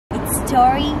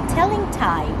Storytelling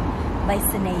Time by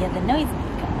Seneyia The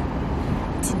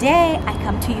Noisemaker. Today I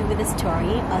come to you with a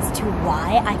story as to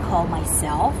why I call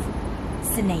myself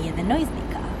Seneyia The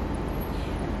Noisemaker.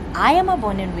 I am a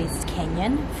born and raised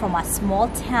Kenyan from a small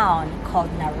town called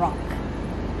Narok.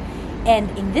 And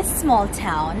in this small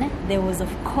town, there was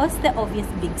of course the obvious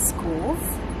big schools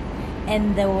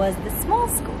and there was the small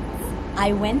schools.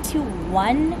 I went to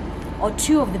one or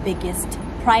two of the biggest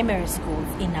primary schools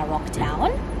in Narok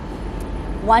town.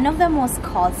 One of them was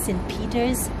called St.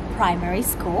 Peter's Primary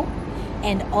School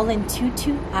and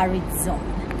Olentutu Arid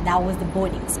Zone. That was the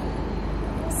boarding school.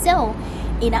 So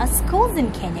in our schools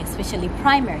in Kenya, especially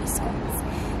primary schools,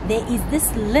 there is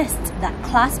this list that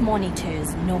class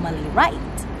monitors normally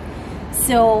write.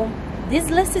 So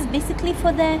this list is basically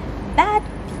for the bad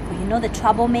people, you know, the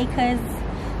troublemakers,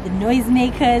 the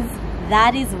noisemakers.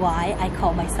 That is why I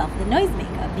call myself the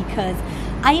noisemaker, because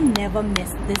I never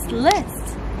miss this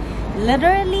list.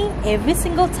 Literally every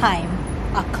single time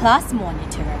a class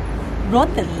monitor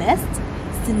wrote the list,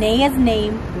 Seneyya's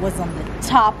name was on the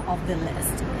top of the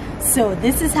list. So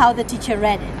this is how the teacher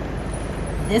read it.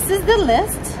 This is the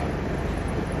list,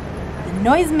 the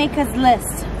noisemaker's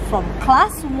list from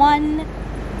class 1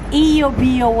 E or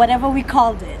B or whatever we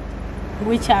called it,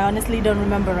 which I honestly don't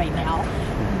remember right now.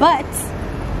 But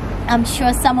I'm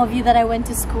sure some of you that I went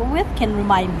to school with can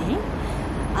remind me.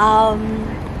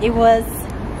 It was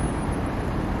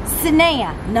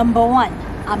Seneyia, number 1.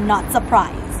 I'm not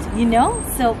surprised, you know?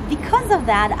 So because of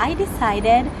that, I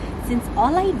decided, since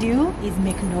all I do is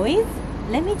make noise,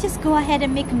 let me just go ahead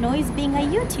and make noise being a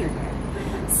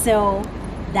YouTuber. So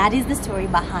that is the story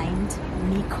behind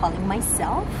me calling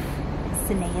myself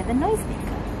Seneyia The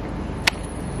Noisemaker.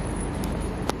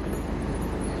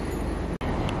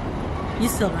 You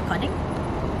still recording?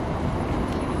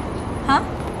 Huh?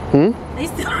 Are you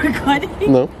still recording?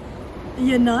 No.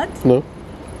 You're not? No.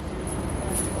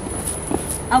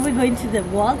 Are we going to the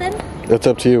wall then? It's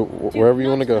up to you. Wherever you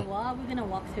want to go. Wall? Are we going to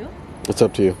walk through? It's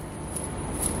up to you.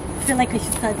 I feel like I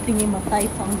should start singing my Thai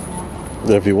songs now.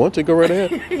 If you want to, go right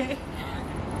ahead.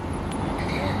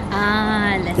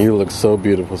 You look so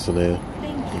beautiful, Seneyia.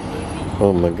 Thank you, baby.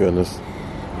 Oh my goodness.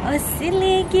 That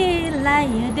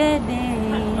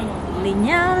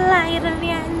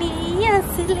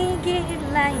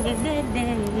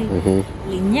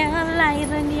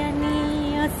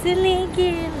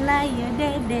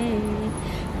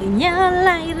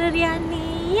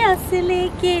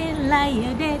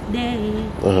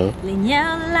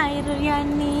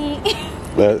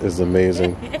is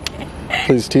amazing.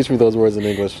 Please teach me those words in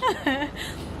English.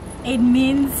 It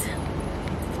means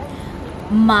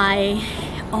my,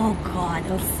 oh God,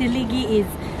 Osiligi is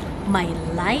my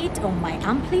light or my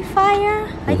amplifier,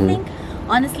 I think.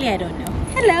 Honestly, I don't know.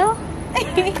 Hello.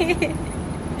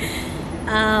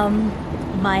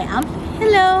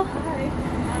 Hello. Hi.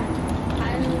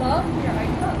 I love your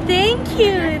icon.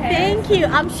 Thank you.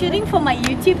 I'm shooting for my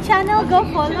YouTube channel. Go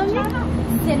follow me.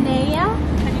 Seneyia.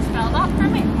 Can you spell that for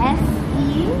me?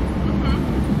 S-E.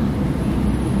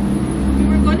 We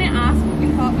were going to ask, but we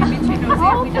thought maybe she knows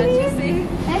it. We did just say.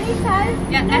 Anytime.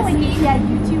 Yeah, you know, when you S-E. see a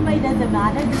YouTuber, it doesn't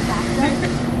matter. Just ask them.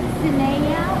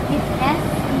 Seneyia is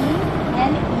S-E-N-E-Y-I-A.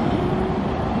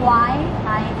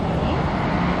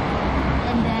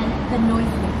 And then the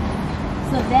noisemaker.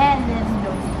 So then there's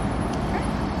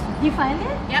noisemaker. You find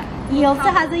it? Yep. He also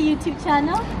has a YouTube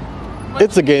channel.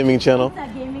 It's a gaming channel. It's a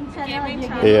gaming channel. Gaming You're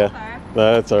channel. good? Yeah,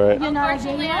 that's all right. You're not a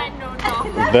Unfortunately, gamer? I know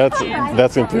nothing.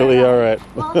 That's completely all right.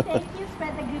 Well, thank you.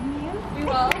 Spread the good news. We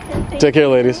will. Take care,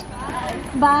 ladies.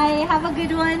 Bye. Have a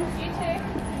good one. You too.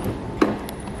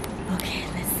 Okay,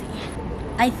 let's see.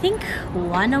 I think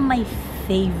one of my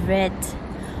favorite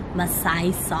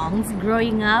Maasai songs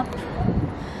growing up,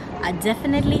 I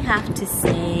definitely have to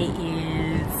say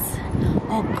is,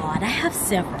 oh God, I have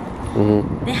several.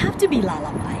 They have to be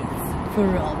lullabies, for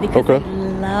real, because I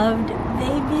loved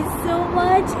babies so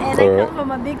much, and I come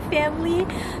from a big family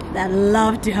that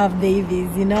love to have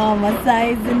babies, you know,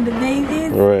 Maasais and the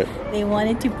babies. Right. They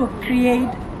wanted to procreate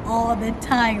all the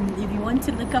time. If you want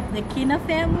to look up the Kina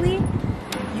family,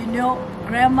 you know,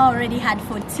 grandma already had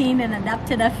 14 and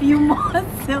adopted a few more,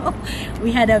 so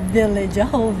we had a village, a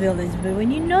whole village. But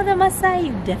when you know the Maasai,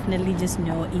 you definitely just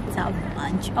know it's a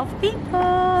bunch of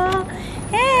people.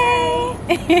 Hey!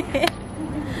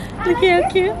 Look how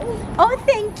cute. Oh,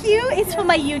 thank you. It's for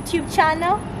my YouTube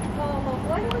channel.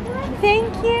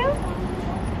 Thank you.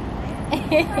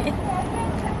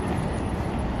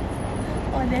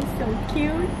 Oh, that's so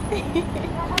cute.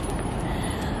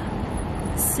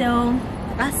 So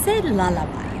I said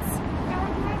lullabies.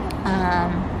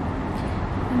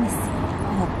 Let me see.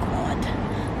 Oh God,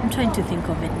 I'm trying to think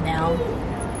of it now.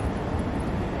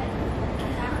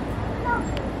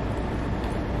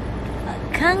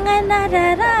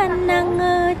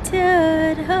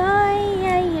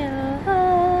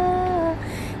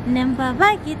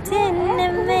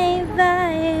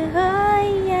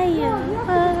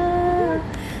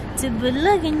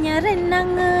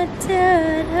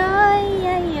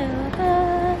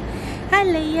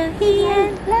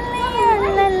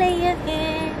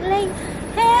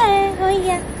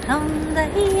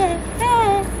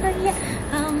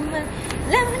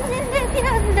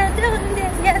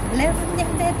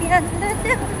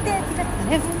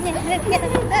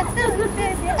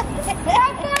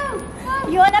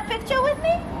 You want a picture with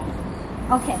me?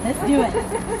 Okay, let's do it.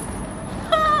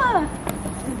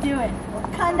 Let's do it.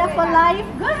 Wakanda for life.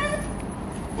 Go ahead.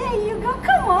 There you go.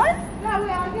 Come on.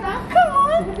 Come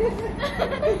on.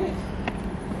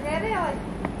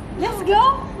 Let's go.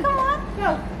 Come on. Go.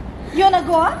 You wanna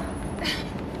go up?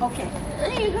 Okay.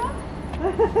 There you go.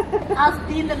 I'll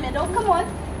be in the middle. Come on.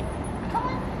 Come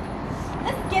on.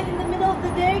 Let's get in the middle of the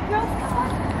Derry Girls. Come on.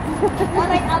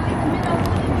 Alright, I'll be in the middle of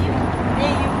you.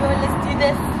 There you go. Let's do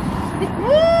this.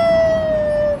 Woo!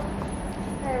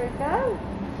 There we go.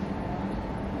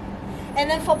 And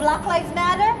then for Black Lives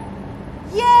Matter.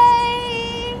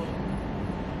 Yay!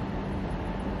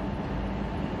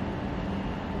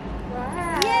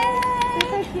 Wow.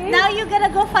 Yay! So Now you gotta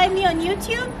go find me on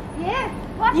YouTube. Yeah.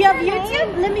 What's You have your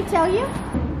YouTube? name? Let me tell you.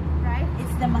 Right.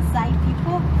 It's the Maasai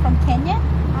people from Kenya.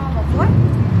 Oh, what?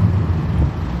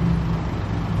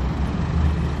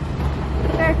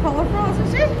 Very colorful, isn't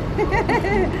she?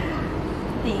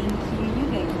 Thank you. You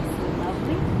guys are so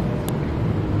lovely.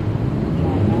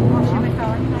 Oh, she'll be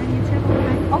following you on YouTube.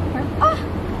 Oh, perfect. Ah,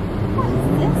 what is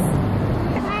this?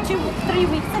 3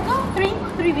 weeks ago?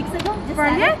 Three weeks ago. Just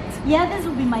Brilliant. added. Yeah, this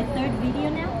will be my 3rd video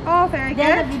now. Oh, very The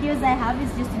good. other videos I have is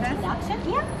just introduction.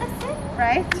 Yeah, that's it.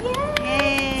 Right. Yeah.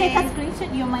 Yay. Take a screenshot.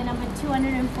 You're my number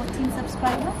 214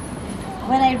 subscriber.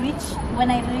 When I reach,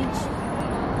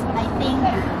 I think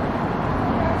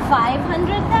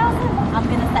 500,000, I'm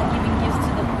gonna start giving gifts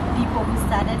to the people who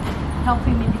started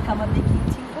helping me become a big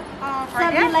YouTuber. Oh, So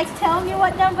if you like, tell me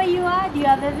what number you are. Do you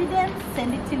have evidence?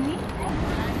 Send it to me.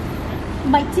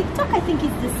 My TikTok, I think,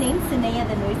 is the same, Seneyia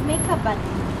The Noisemaker, but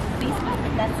Facebook,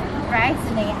 that's Right.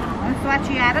 Seneyia Allen. I'm glad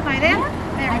you added now then.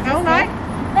 There I we go just now. said,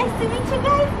 nice to meet you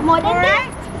guys. More than that.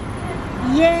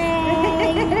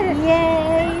 Yay!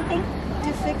 Yay! Thank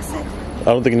you. Fix it. I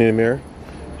don't think you need a mirror.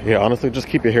 Yeah, honestly, just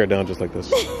keep your hair down just like this.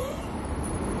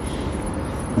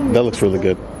 That looks really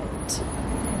good.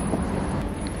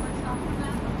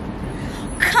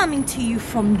 Coming to you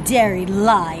from Derry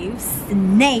Live,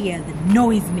 Seneyia The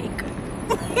Noisemaker.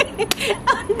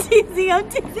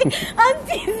 I'm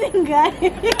teasing,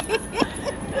 guys.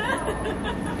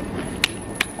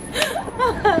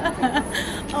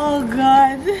 Oh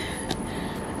God.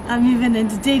 I'm even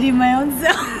entertaining my own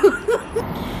self.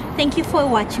 Thank you for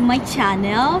watching my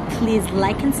channel. Please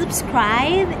like and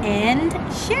subscribe and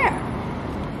share.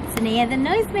 Seneyia The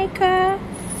Noisemaker.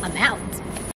 I'm out.